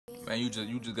Man, you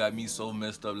just got me so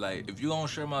messed up. Like, if you don't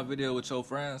share my video with your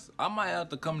friends, I might have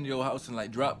to come to your house and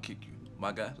like drop kick you,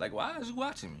 my guy. Like, why is you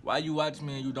watching me? Why you watch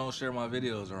me and you don't share my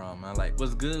videos around, man? Like,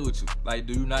 what's good with you? Like,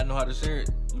 do you not know how to share it?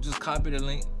 You just copy the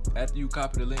link. After you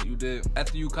copy the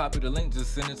link,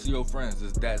 just send it to your friends.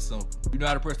 It's that simple. You know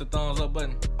how to press the thumbs up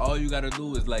button? All you gotta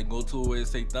do is like go to where it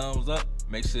say thumbs up.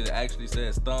 Make sure it actually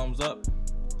says thumbs up.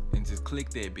 And just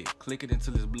click that bit. Click it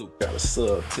until it's blue. Got a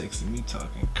sub texting me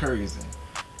talking crazy.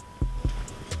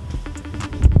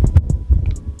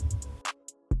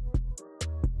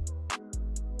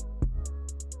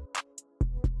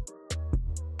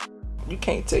 You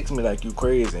can't text me like you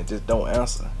crazy and just don't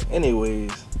answer.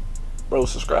 Anyways, bro,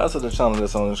 subscribe to the channel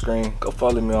that's on the screen. Go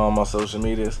follow me on my social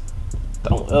medias.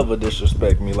 Don't ever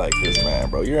disrespect me like this, man,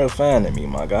 bro. You're a fan of me,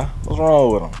 my guy. What's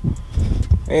wrong with him?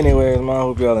 Anyways, man, I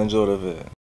hope y'all enjoy the vid.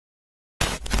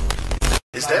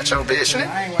 Is that your bitch, nigga?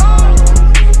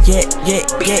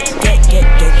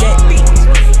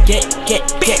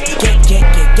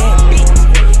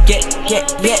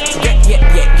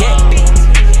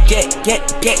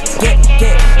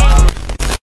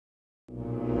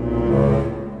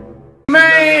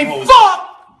 Man, fuck!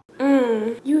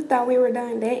 You thought we were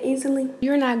done that easily?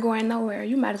 You're not going nowhere.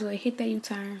 You might as well hit that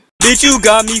U-turn. Bitch, you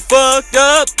got me fucked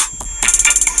up.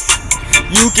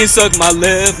 You can suck my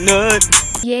left nut.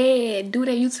 Yeah, do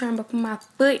that U-turn before my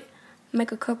foot.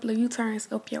 Make a couple of U-turns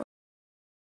up your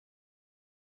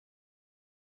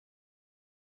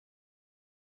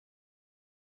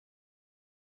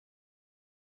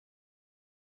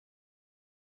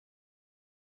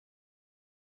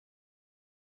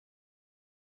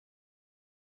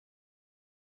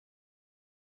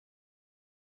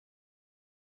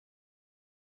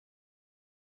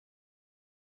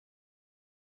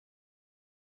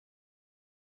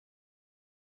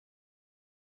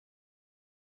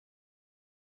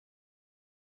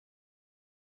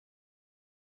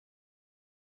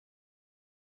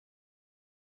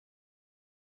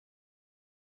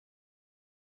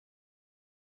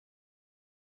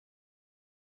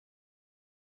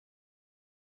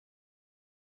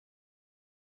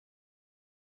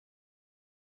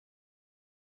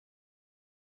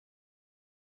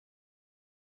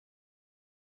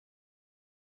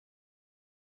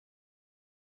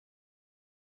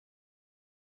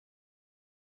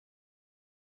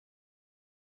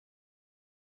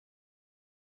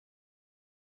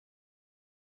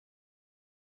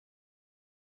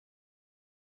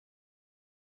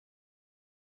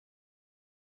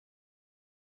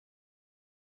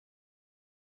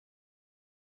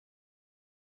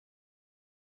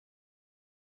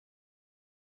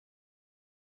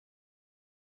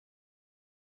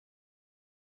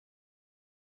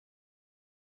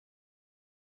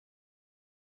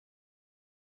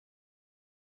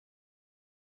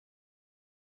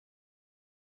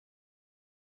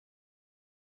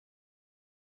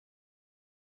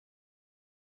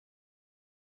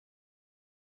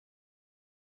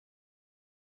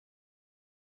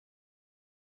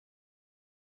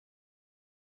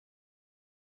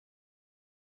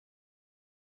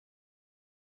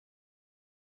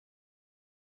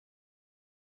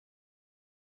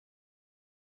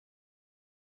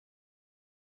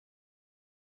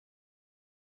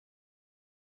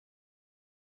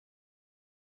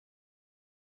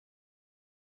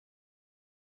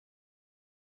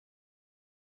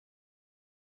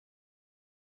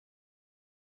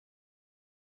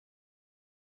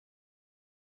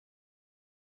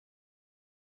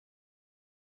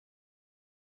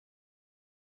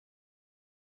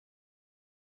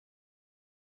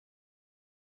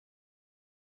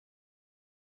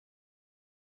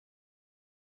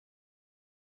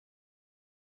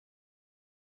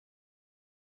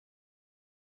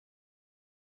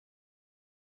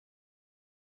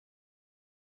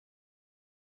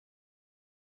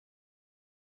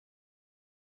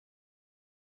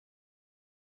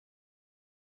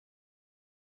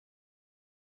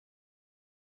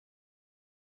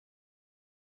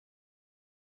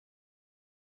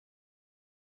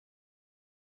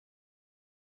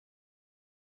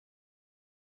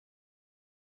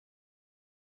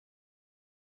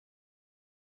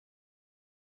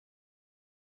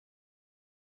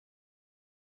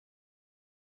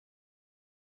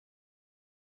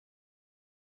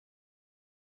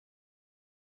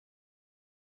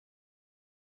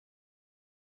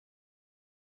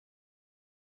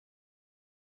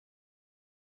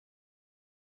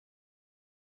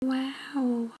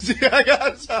wow.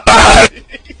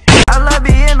 I love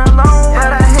being alone,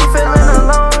 but I hate feeling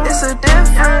alone. It's a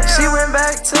difference. Look, she went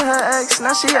back to her ex,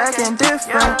 now she acting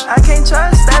different. I can't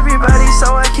trust everybody,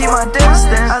 so I keep my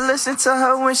distance. I listen to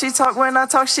her when she talk, when I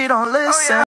talk, she don't listen.